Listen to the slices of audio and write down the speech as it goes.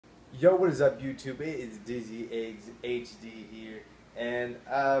Yo, what is up, YouTube? It is Dizzy Eggs HD here, and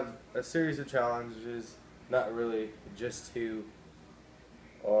I have a series of challenges. Not really, just two,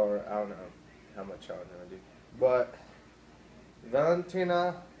 or I don't know how much challenge I'm gonna do. But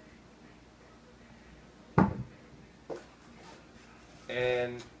Valentina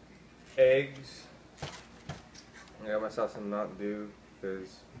and eggs. I got myself some Mountain Dew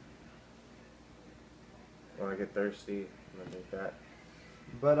because when I get thirsty, I'm gonna drink that.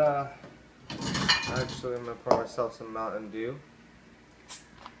 But actually I'm gonna pour myself some Mountain Dew.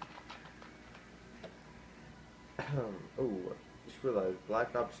 Oh, just realized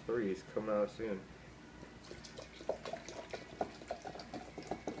Black Ops 3 is coming out soon.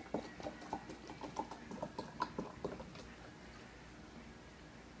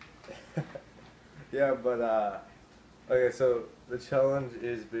 Yeah, but okay, so the challenge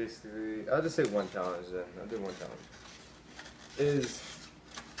is basically, I'll just say one challenge then. I'll do one challenge. Is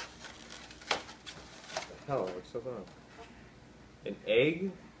hell, what's up? An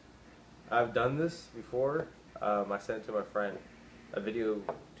egg. I've done this before. I sent it to my friend, a video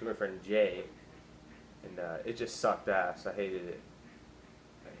to my friend Jay, and it just sucked ass. I hated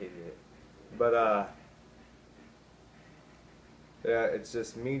it. But yeah, it's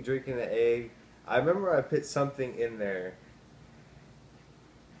just me drinking the egg. I remember I put something in there.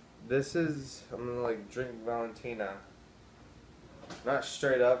 This is, I'm gonna like drink Valentina. Not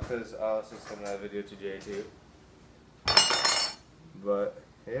straight up, because I'll also send that video to Jay too. But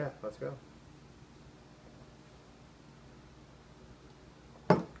yeah, let's go.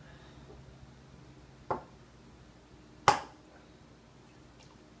 I'm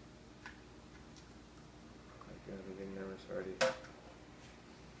getting nervous already.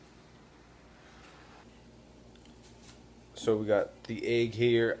 So we got the egg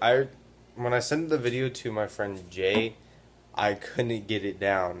here. When I sent the video to my friend Jay, I couldn't get it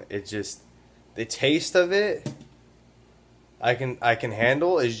down. It just, the taste of it, I can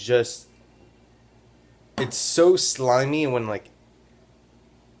handle. It's just, it's so slimy when like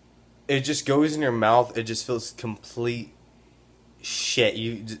it just goes in your mouth. It just feels complete shit.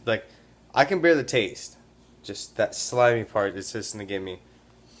 You like, I can bear the taste. Just that slimy part is just gonna get me.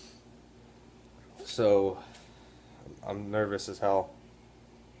 So I'm nervous as hell.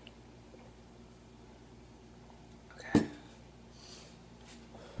 Okay.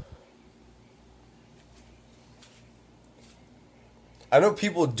 I know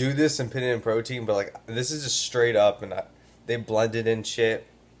people do this and put it in protein, but like this is just straight up, and they blend it in shit.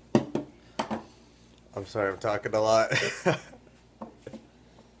 I'm sorry, I'm talking a lot.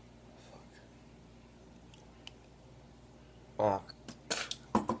 Oh.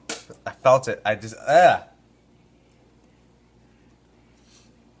 I felt it. I just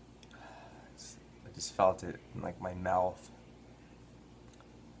felt it in like my mouth.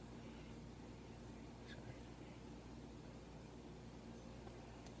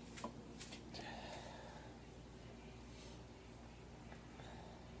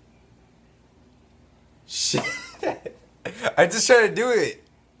 Shit. I just tried to do it.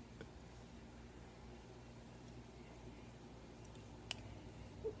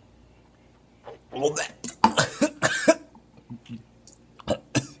 Well, that.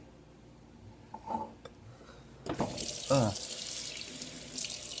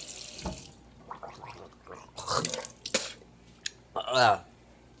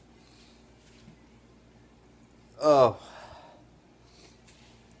 Oh.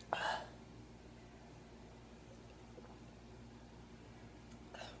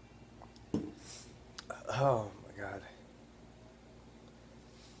 Oh my God.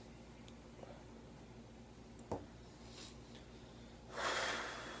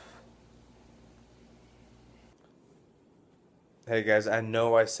 Hey guys, I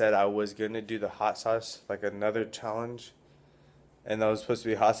know I said I was gonna do the hot sauce, like another challenge, and that was supposed to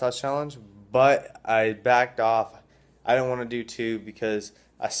be a hot sauce challenge, but I backed off. I didn't want to do two because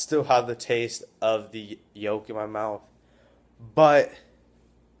I still have the taste of the yolk in my mouth. But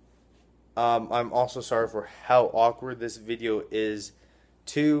I'm also sorry for how awkward this video is.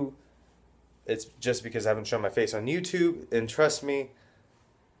 Two, it's just because I haven't shown my face on YouTube, and trust me,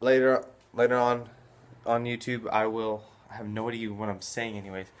 later on YouTube I have no idea what I'm saying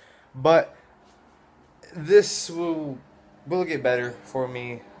anyways. But this will get better for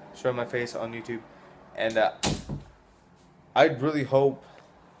me showing my face on YouTube, and I really hope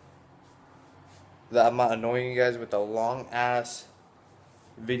that I'm not annoying you guys with the long ass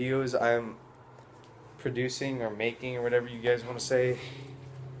videos I'm producing or making or whatever you guys want to say.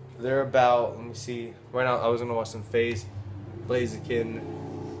 They're about, let me see, right now I was gonna watch some FaZe Blaziken,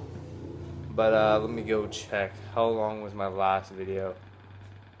 but let me go check how long was my last video.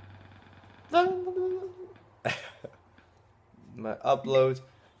 My uploads.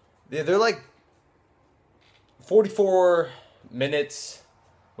 They're like 44 minutes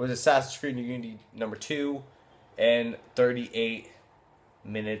with Assassin's Creed Unity number 2 and 38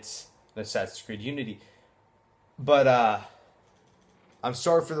 minutes with Assassin's Creed Unity. But I'm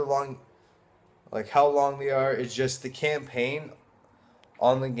sorry for the long, like how long they are. It's just the campaign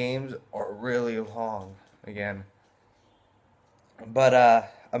on the games are really long again. But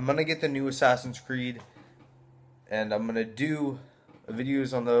I'm gonna get the new Assassin's Creed, and I'm gonna do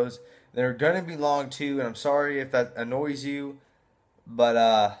videos on those. They're gonna be long too, and I'm sorry if that annoys you, but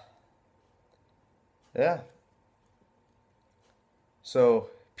yeah. So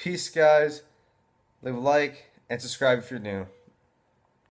peace, guys. Leave a like and subscribe if you're new.